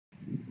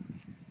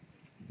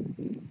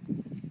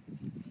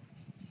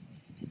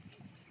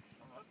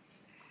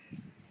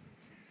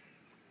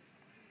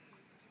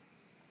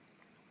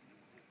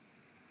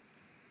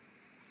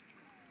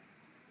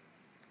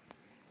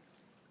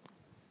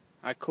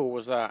How cool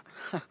was that?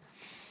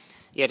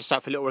 Yeah, just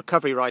out for a little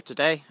recovery ride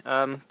today.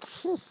 I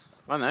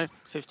don't know,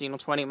 15 or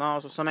 20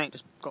 miles or something.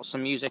 Just got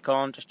some music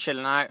on, just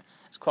chilling out.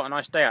 It's quite a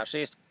nice day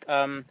actually. It's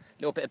a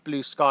little bit of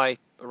blue sky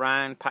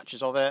around,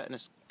 patches of it, and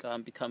it's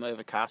become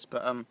overcast.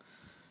 But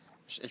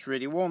it's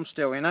really warm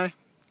still, you know.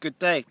 Good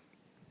day.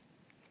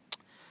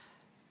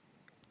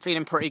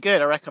 Feeling pretty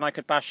good. I reckon I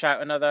could bash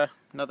out another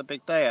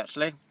big day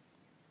actually.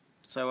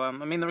 So I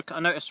mean, I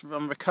noticed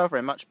I'm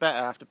recovering much better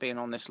after being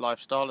on this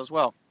lifestyle as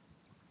well.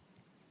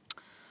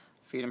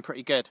 Feeling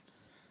pretty good.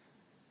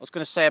 I was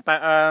going to say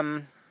about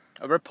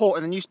a report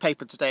in the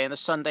newspaper today in the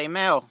Sunday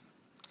Mail.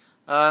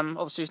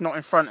 Obviously it's not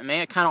in front of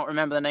me. I cannot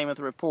remember the name of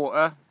the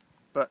reporter,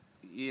 but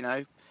you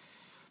know,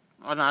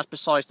 I don't know, that's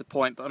besides the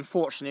point. But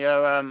unfortunately,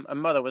 a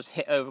mother was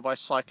hit over by a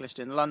cyclist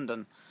in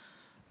London,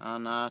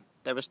 and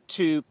there was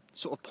two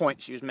sort of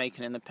points she was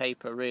making in the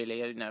paper. Really,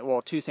 you know,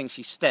 well, two things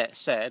she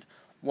said.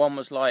 One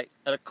was like,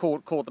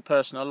 called the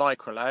person a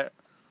Lycra lout.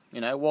 You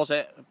know, was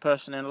it a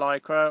person in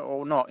Lycra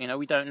or not? You know,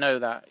 we don't know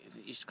that.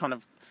 It's kind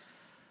of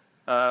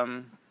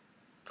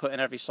putting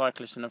every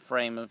cyclist in a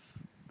frame of,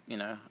 you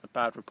know, a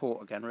bad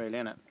report again, really,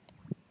 isn't it?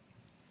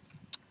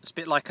 It's a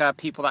bit like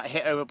people that are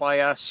hit over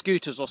by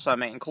scooters or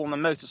something and call them a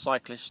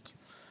motorcyclist.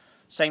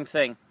 Same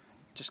thing.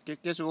 Just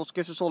gives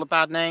us all a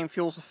bad name,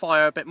 fuels the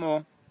fire a bit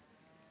more.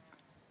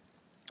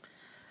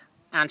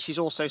 And she's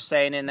also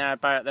saying in there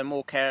about they're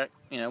more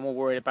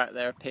worried about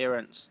their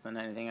appearance than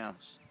anything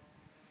else.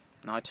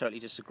 And I totally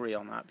disagree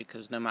on that,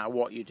 because no matter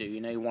what you do,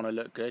 you know, you want to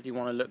look good. You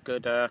want to look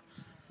good,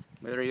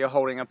 whether you're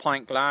holding a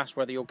pint glass,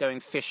 whether you're going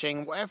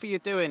fishing, whatever you're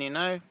doing, you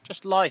know.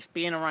 Just life,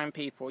 being around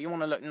people. You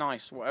want to look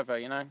nice, whatever,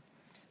 you know.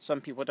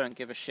 Some people don't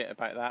give a shit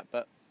about that,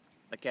 but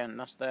again,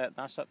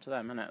 that's up to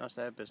them, isn't it? That's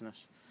their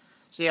business.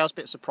 So yeah, I was a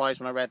bit surprised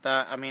when I read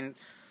that. I mean,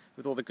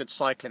 with all the good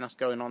cycling that's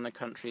going on in the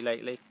country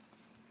lately,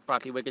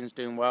 Bradley Wiggins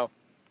doing well.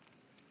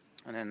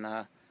 And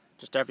then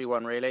just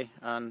everyone really,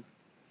 and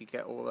you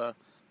get all the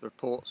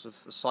reports of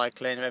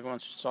cycling. Everyone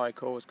should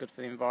cycle. It's good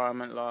for the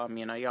environment,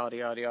 you know, yada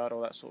yada yada,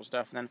 all that sort of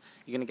stuff. And then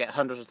you're going to get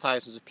hundreds of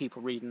thousands of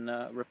people reading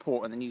a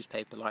report in the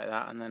newspaper like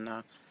that, and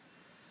then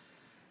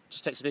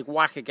just takes a big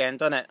whack again,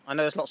 doesn't it? I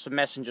know there's lots of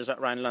messengers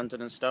around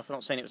London and stuff. I'm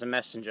not saying it was a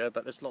messenger,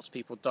 but there's lots of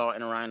people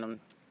darting around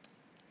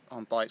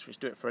on bikes which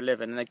do it for a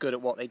living, and they're good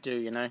at what they do,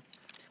 you know.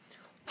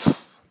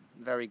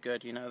 Very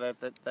good, you know.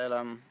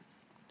 They'll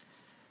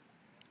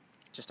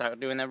just out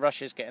doing their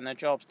rushes, getting their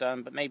jobs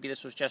done. But maybe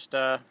this was just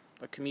a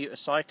commuter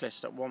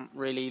cyclist that wasn't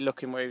really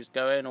looking where he was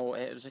going, or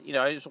it was, you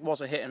know, it was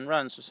a hit and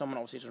run. So someone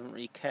obviously doesn't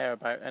really care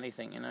about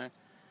anything, you know.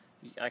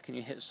 How can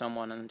you hit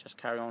someone and just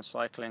carry on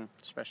cycling,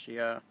 especially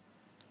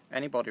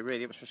anybody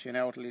really, especially an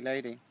elderly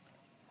lady?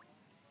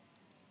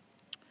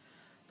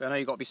 But I know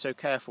you've got to be so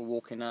careful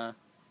walking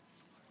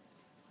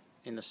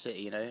in the city,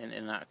 you know, in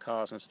and out of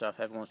cars and stuff.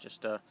 Everyone's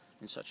just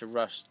in such a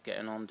rush,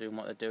 getting on, doing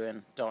what they're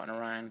doing, darting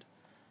around.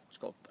 Just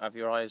got to have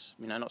your eyes,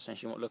 you know, not saying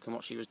she wasn't looking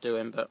what she was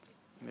doing, but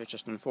it's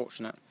just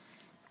unfortunate.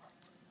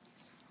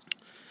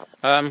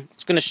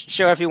 It's going to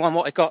show everyone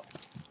what I got,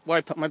 where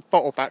I put my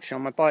bottle battery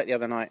on my bike the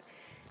other night.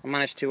 I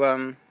managed to,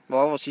 well,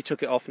 obviously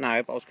took it off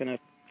now, but I was going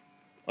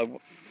to,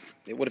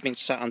 it would have been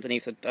sat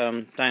underneath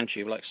the down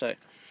tube like so,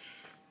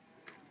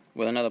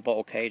 with another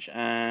bottle cage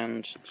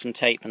and some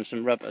tape and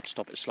some rubber to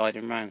stop it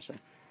sliding around. So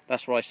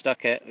that's where I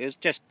stuck it. It was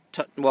just,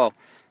 about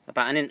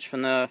an inch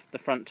from the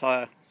front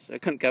tyre. So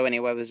it couldn't go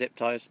anywhere with zip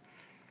ties,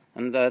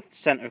 and the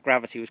centre of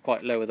gravity was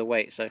quite low with the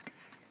weight, so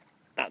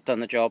that done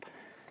the job.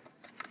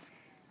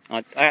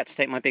 I had to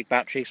take my big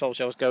battery because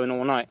obviously I was going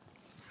all night.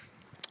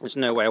 There's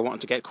no way I wanted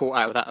to get caught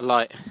out without a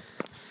light.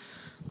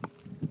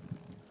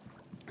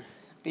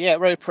 But yeah, it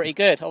rode pretty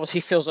good.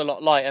 Obviously feels a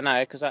lot lighter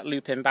now because that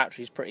loop-in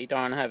battery is pretty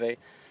darn heavy.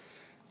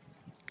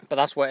 But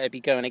that's where it'd be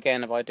going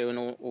again if I do an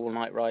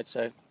all-night ride,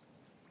 so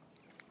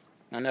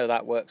I know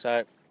that works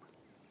out.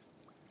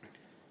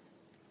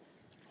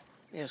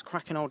 Yeah, it's a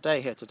cracking old day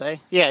here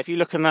today. Yeah, if you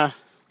look in the...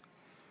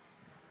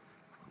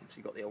 So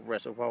you've got the old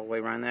reservoir all the way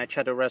around there.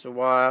 Cheddar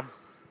Reservoir.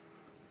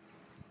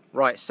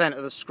 Right, centre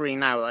of the screen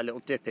now where that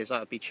little dip is, that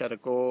would be Cheddar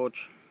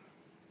Gorge.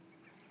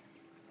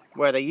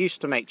 Where they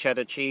used to make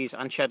cheddar cheese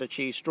and cheddar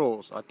cheese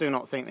straws. I do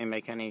not think they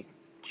make any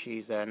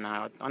cheese there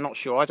now. I'm not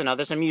sure. I don't know.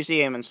 There's a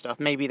museum and stuff.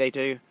 Maybe they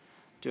do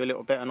a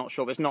little bit. I'm not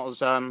sure. But it's not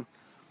as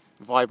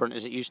vibrant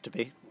as it used to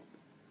be.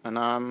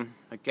 And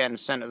again,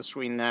 centre of the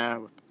screen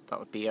there. That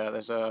would be...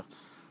 there's a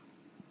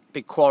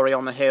big quarry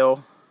on the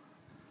hill.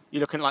 You're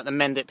looking like the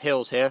Mendip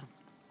Hills here.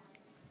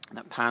 And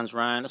that pans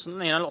round. There's, you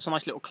know, lots of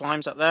nice little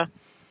climbs up there.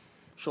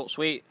 Short,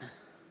 sweet.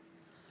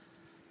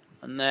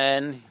 And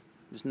then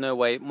there's no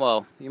way.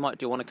 Well, you might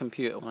do on a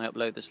computer when I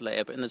upload this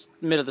later. But in the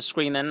middle of the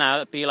screen there now,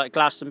 that'd be like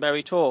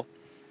Glastonbury Tour.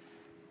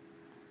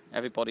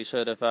 Everybody's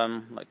heard of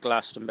like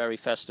Glastonbury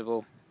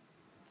Festival,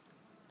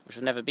 which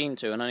I've never been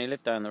to and only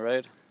live down the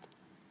road.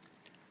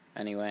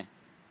 Anyway,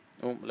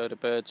 oh, a load of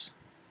birds.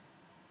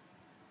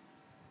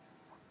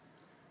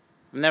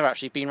 I've never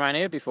actually been around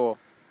here before.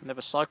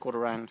 Never cycled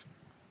around.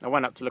 I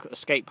went up to look at the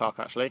skate park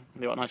actually.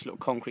 They've got a nice little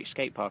concrete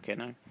skate park here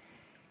now.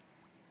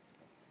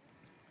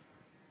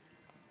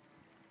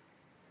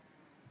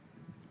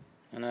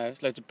 know,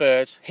 there's loads of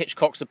birds.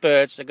 Hitchcock's the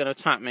birds, they're going to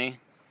attack me.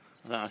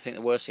 I think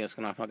the worst thing that's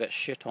going to happen, I'll get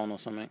shit on or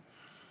something.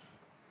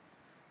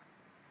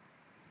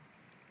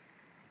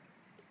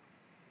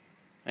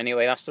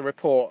 Anyway, that's the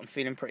report. I'm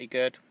feeling pretty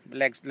good.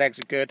 Legs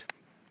are good.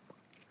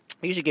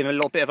 I usually give him a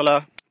little bit of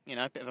a, you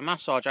know, bit of a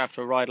massage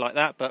after a ride like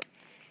that, but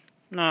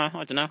no,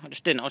 I don't know. I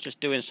just didn't. I was just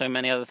doing so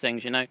many other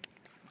things, you know.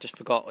 Just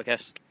forgot, I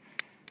guess.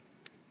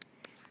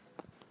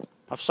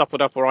 I've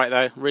suppled up all right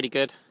though. Really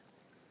good.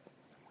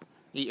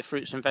 Eat your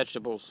fruits and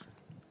vegetables.